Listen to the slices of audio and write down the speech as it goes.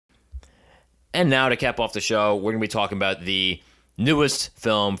And now to cap off the show, we're going to be talking about the newest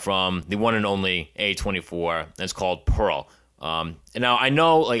film from the one and only A24, and it's called Pearl. And now I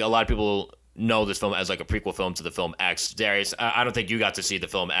know like a lot of people know this film as like a prequel film to the film X. Darius, I don't think you got to see the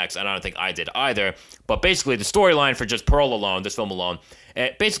film X, and I don't think I did either. But basically, the storyline for just Pearl alone, this film alone,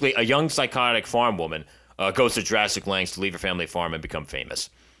 basically a young psychotic farm woman goes to drastic lengths to leave her family farm and become famous.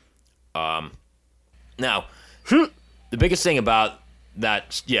 Now, the biggest thing about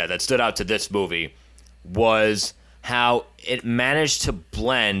that stood out to this movie was how it managed to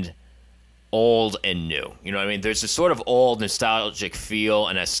blend old and new. You know what I mean? There's this sort of old nostalgic feel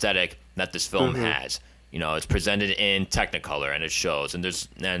and aesthetic that this film has. You know, it's presented in Technicolor and it shows, and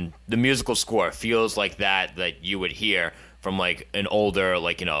the musical score feels like that you would hear from like an older,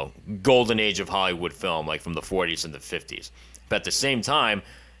 like, you know, golden age of Hollywood film, like from the 40s and the 50s. But at the same time,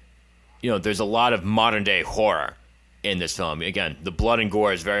 you know, there's a lot of modern day horror in this film. Again, the blood and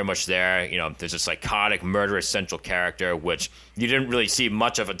gore is very much there. You know, there's a psychotic, murderous central character, which you didn't really see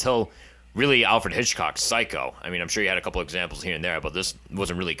much of until really Alfred Hitchcock's Psycho. I mean, I'm sure you had a couple examples here and there, but this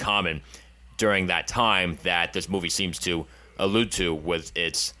wasn't really common during that time that this movie seems to allude to with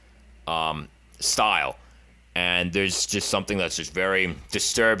its style. And there's just something that's just very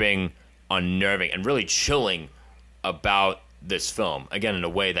disturbing, unnerving, and really chilling about this film, again, in a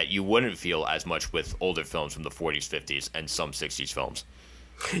way that you wouldn't feel as much with older films from the 40s, 50s, and some 60s films.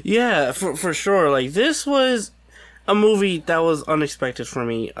 Yeah, for sure. Like, this was a movie that was unexpected for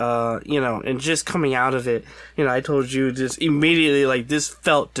me, you know, and just coming out of it, you know, I told you just immediately, like, this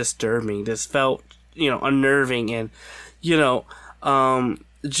felt disturbing. This felt, you know, unnerving, and, you know,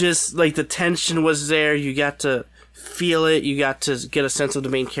 just, like, the tension was there. You got to feel it. You got to get a sense of the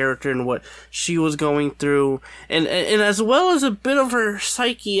main character and what she was going through, and as well as a bit of her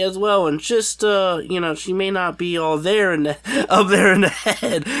psyche as well, and just you know, she may not be all there and up there in the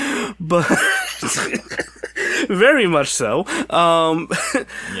head, but very much so.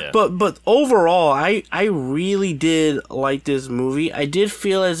 Yeah. But overall, I really did like this movie. I did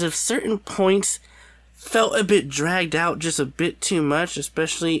feel as if certain points felt a bit dragged out, just a bit too much,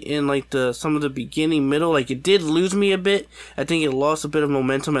 especially in like some of the beginning, middle. Like, it did lose me a bit. I think it lost a bit of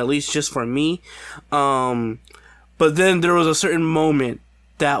momentum, at least just for me. But then there was a certain moment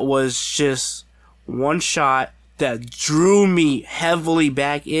that was just one shot that drew me heavily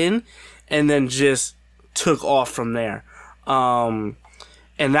back in, and then just took off from there.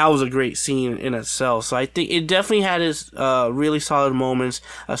 And that was a great scene in itself. So I think it definitely had its really solid moments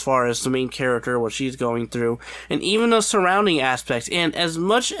as far as the main character, what she's going through, and even the surrounding aspects. And as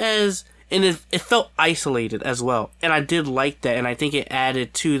much as, and it felt isolated as well. And I did like that, and I think it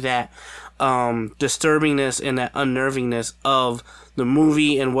added to that disturbingness and that unnervingness of the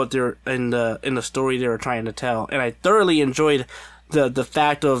movie and what they're in the story they were trying to tell. And I thoroughly enjoyed the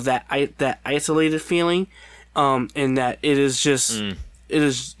fact of that isolated feeling, and that it is just. It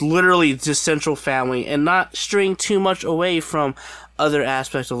is literally just central family and not straying too much away from other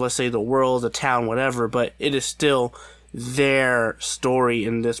aspects of, let's say, the world, the town, whatever, but it is still their story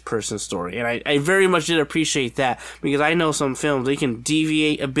and this person's story. And I very much did appreciate that, because I know some films, they can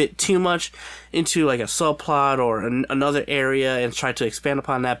deviate a bit too much into like a subplot or another area and try to expand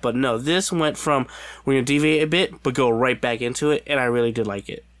upon that. But no, this went from, we're going to deviate a bit, but go right back into it, and I really did like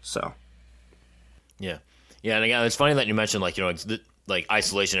it. So. Yeah. Yeah, and again, it's funny that you mentioned, like, you know, like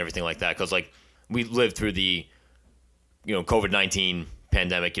isolation and everything like that, because like we lived through the, you know, COVID-19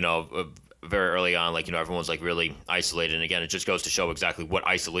 pandemic, you know, very early on, like, you know, everyone's like really isolated, and again, it just goes to show exactly what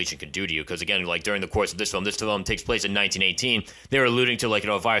isolation can do to you, because again, like during the course of this film takes place in 1918. They were alluding to, like, you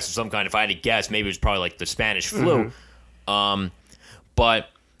know, a virus of some kind. If I had to guess, maybe it was probably like the Spanish flu. But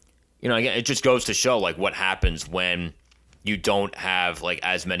you know, again, it just goes to show like what happens when you don't have like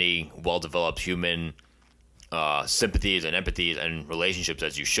as many well-developed human sympathies and empathies and relationships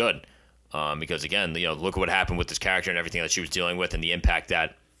as you should, because again, you know, look at what happened with this character and everything that she was dealing with, and the impact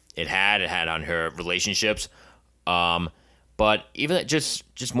that it had on her relationships. But even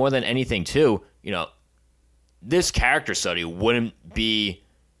just more than anything too, you know, this character study wouldn't be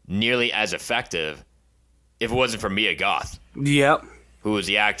nearly as effective if it wasn't for Mia Goth. Yep. Who was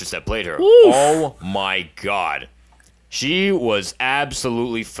the actress that played her. Oof. Oh my God. She was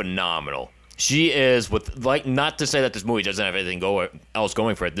absolutely phenomenal. She is, with, like, not to say that this movie doesn't have anything else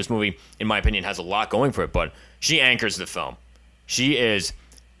going for it. This movie, in my opinion, has a lot going for it, but she anchors the film. She is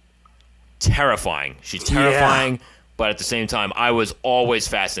terrifying. She's terrifying, but at the same time, I was always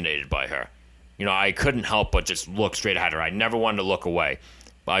fascinated by her. You know, I couldn't help but just look straight at her. I never wanted to look away.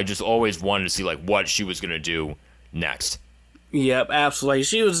 But I just always wanted to see, like, what she was going to do next. Yep, absolutely.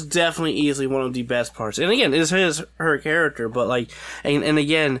 She was definitely easily one of the best parts. And again, it's her character, but, like, and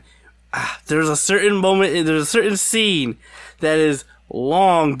again, there's a certain moment, there's a certain scene that is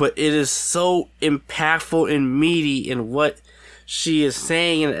long, but it is so impactful and meaty in what she is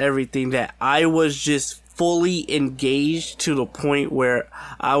saying and everything that I was just fully engaged to the point where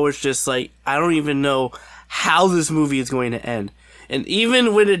I was just like, I don't even know how this movie is going to end. And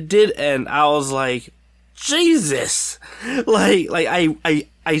even when it did end, I was like, Jesus, I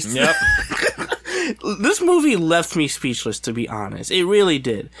Yep. This movie left me speechless, to be honest. It really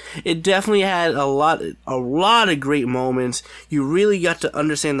did. It definitely had a lot of great moments. You really got to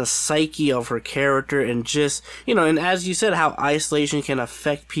understand the psyche of her character and just, and as you said, how isolation can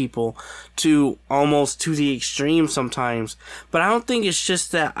affect people to almost to the extreme sometimes. But I don't think it's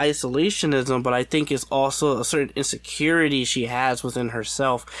just that isolationism, but I think it's also a certain insecurity she has within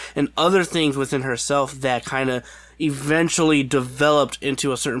herself and other things within herself that kind of eventually developed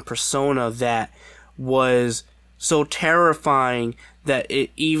into a certain persona that was so terrifying that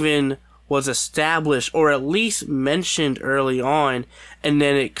it even was established or at least mentioned early on, and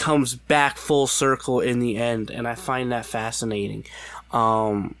then it comes back full circle in the end, and I find that fascinating.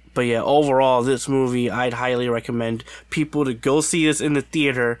 But yeah, overall, this movie, I'd highly recommend people to go see this in the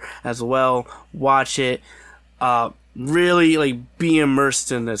theater as well, watch it, really be immersed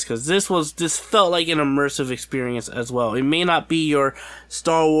in this, because this felt like an immersive experience as well. It may not be your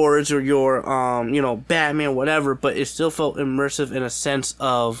Star Wars or your Batman, whatever, but it still felt immersive in a sense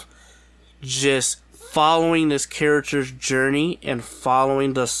of just following this character's journey and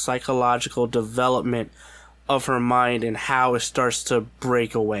following the psychological development of her mind and how it starts to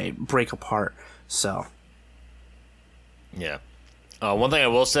break apart. So yeah. One thing I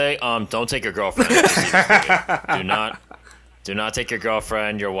will say, don't take your girlfriend to see this movie. Do not take your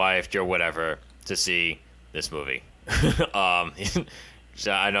girlfriend, your wife, your whatever to see this movie.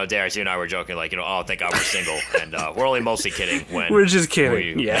 So I know, Darius, you and I were joking, oh, thank God we're single, and we're only mostly kidding when we're just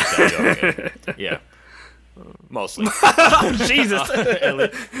kidding. Yeah, mostly. Jesus.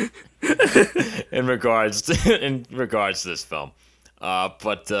 in regards to this film,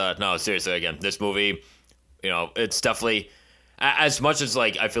 but no, seriously, again, this movie, it's definitely. As much as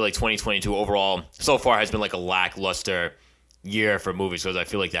I feel like 2022 overall so far has been a lackluster year for movies, because I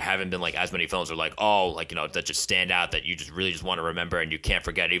feel like there haven't been as many films that that just stand out that you just really just want to remember and you can't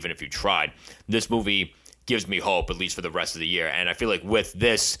forget even if you tried. This movie gives me hope, at least for the rest of the year, and I feel like with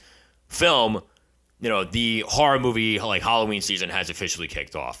this film, the horror movie Halloween season has officially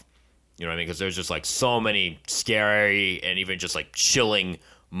kicked off. You know what I mean? Because there's just so many scary and even just chilling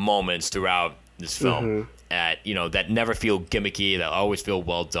moments throughout this film that never feel gimmicky, that always feel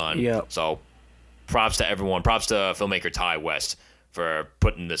well done. Yeah. So props to everyone. Props to filmmaker Ty West for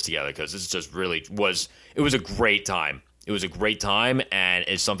putting this together, because this just really was a great time. It was a great time, and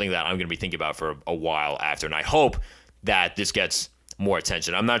it's something that I'm going to be thinking about for a while after, and I hope that this gets more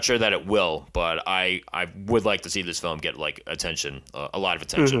attention. I'm not sure that it will, but I would like to see this film get attention, a lot of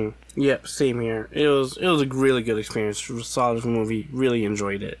attention. Yep, same here. It was a really good experience. It was a solid movie. Really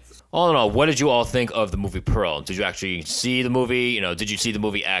enjoyed it. All in all, what did you all think of the movie Pearl? Did you actually see the movie? Did you see the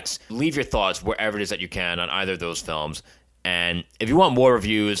movie X? Leave your thoughts wherever it is that you can on either of those films. And if you want more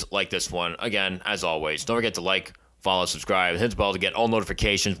reviews like this one, again, as always, don't forget to follow, subscribe, hit the bell to get all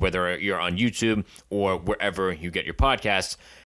notifications, whether you're on YouTube or wherever you get your podcasts.